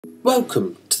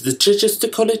Welcome to the Chichester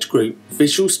College Group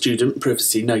Visual Student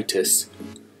Privacy Notice.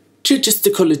 Chichester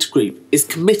College Group is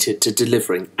committed to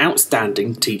delivering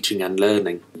outstanding teaching and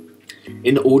learning.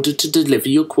 In order to deliver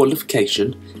your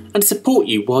qualification and support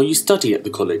you while you study at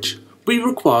the college, we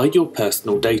require your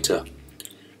personal data.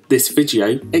 This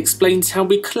video explains how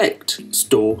we collect,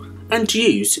 store and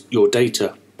use your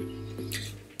data.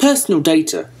 Personal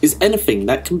data is anything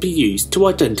that can be used to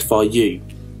identify you.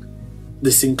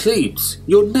 This includes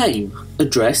your name,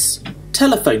 address,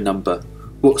 telephone number,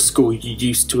 what school you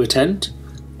used to attend,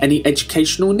 any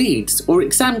educational needs or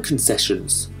exam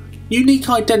concessions, unique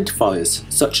identifiers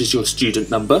such as your student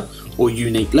number or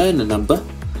unique learner number,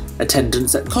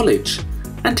 attendance at college,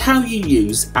 and how you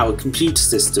use our computer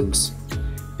systems.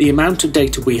 The amount of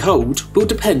data we hold will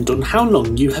depend on how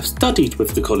long you have studied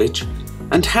with the college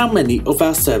and how many of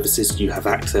our services you have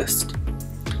accessed.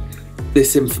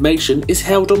 This information is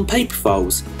held on paper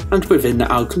files and within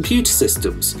our computer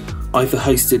systems, either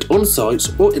hosted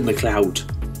on-site or in the cloud.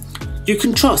 You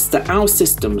can trust that our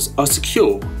systems are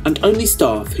secure and only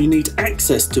staff who need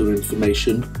access to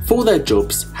information for their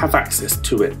jobs have access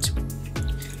to it.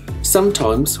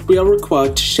 Sometimes we are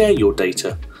required to share your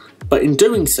data, but in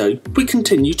doing so, we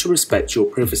continue to respect your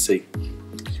privacy.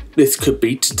 This could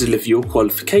be to deliver your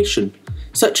qualification,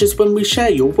 such as when we share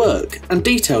your work and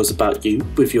details about you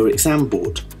with your exam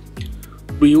board.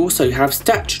 We also have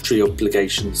statutory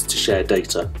obligations to share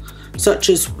data, such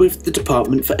as with the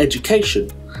Department for Education,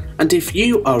 and if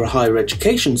you are a higher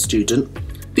education student,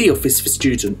 the Office for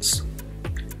Students.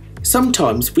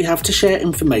 Sometimes we have to share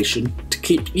information to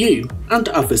keep you and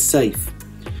others safe.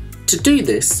 To do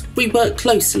this, we work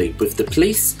closely with the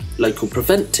police, local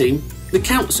prevent team, the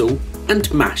council and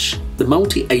MASH, the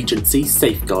Multi-Agency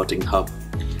Safeguarding Hub.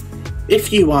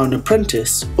 If you are an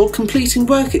apprentice or completing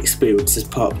work experience as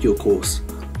part of your course,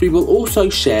 we will also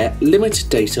share limited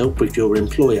data with your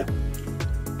employer.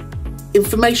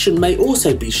 Information may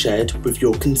also be shared with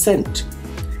your consent.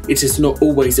 It is not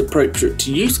always appropriate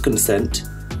to use consent,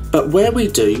 but where we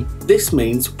do, this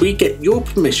means we get your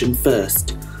permission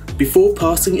first, before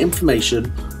passing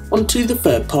information on to the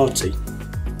third party.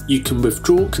 You can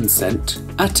withdraw consent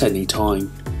at any time.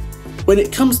 When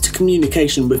it comes to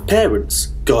communication with parents,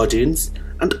 guardians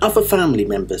and other family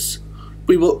members,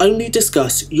 we will only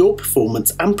discuss your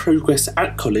performance and progress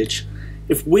at college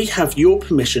if we have your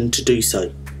permission to do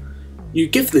so. You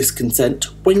give this consent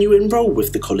when you enrol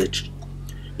with the college.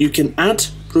 You can add,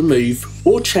 remove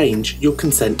or change your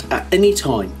consent at any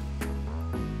time.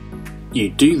 You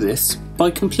do this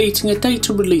by completing a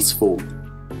data release form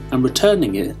and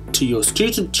returning it to your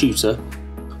student tutor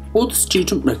or the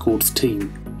student records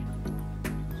team.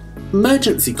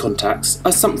 Emergency contacts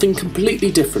are something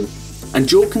completely different, and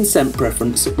your consent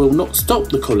preference will not stop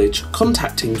the college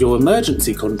contacting your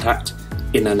emergency contact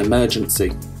in an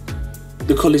emergency.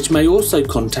 The college may also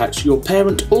contact your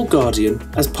parent or guardian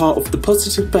as part of the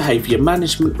positive behaviour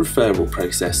management referral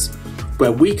process,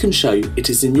 where we can show it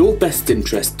is in your best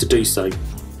interest to do so.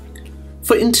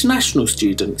 For international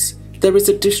students, there is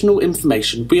additional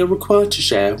information we are required to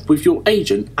share with your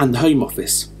agent and the Home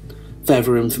Office.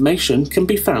 Further information can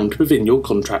be found within your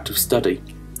contract of study.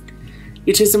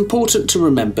 It is important to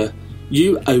remember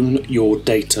you own your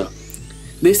data.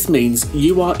 This means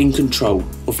you are in control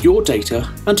of your data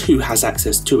and who has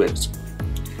access to it.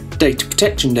 Data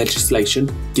protection legislation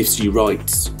gives you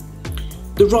rights.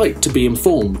 The right to be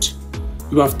informed.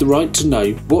 You have the right to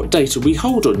know what data we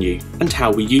hold on you and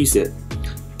how we use it.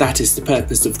 That is the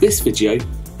purpose of this video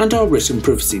and our written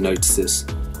privacy notices.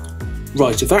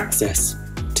 Right of access.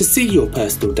 To see your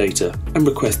personal data and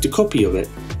request a copy of it.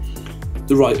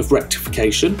 The right of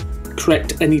rectification,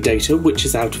 correct any data which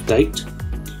is out of date.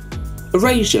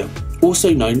 Erasure,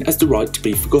 also known as the right to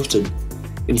be forgotten.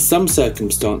 In some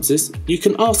circumstances, you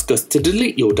can ask us to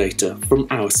delete your data from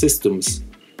our systems.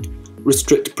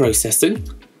 Restrict processing,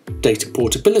 data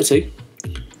portability.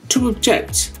 To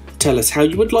object, tell us how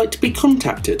you would like to be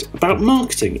contacted about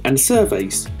marketing and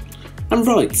surveys. And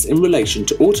rights in relation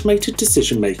to automated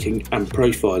decision making and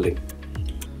profiling.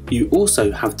 You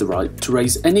also have the right to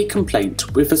raise any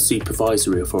complaint with a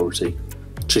supervisory authority.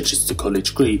 Chichester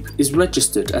College Group is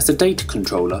registered as a data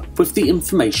controller with the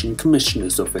Information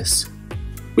Commissioner's Office.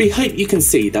 We hope you can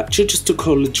see that Chichester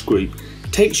College Group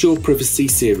takes your privacy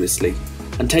seriously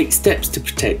and takes steps to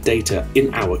protect data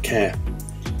in our care.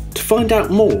 To find out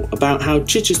more about how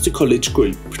Chichester College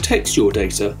Group protects your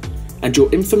data and your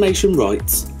information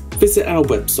rights, visit our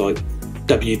website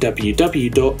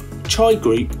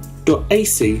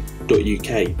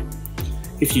www.chigroup.ac.uk.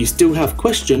 If you still have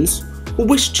questions or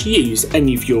wish to use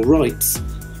any of your rights,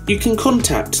 you can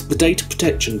contact the data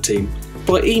protection team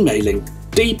by emailing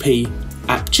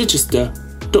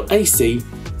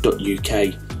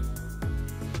dp@chichester.ac.uk.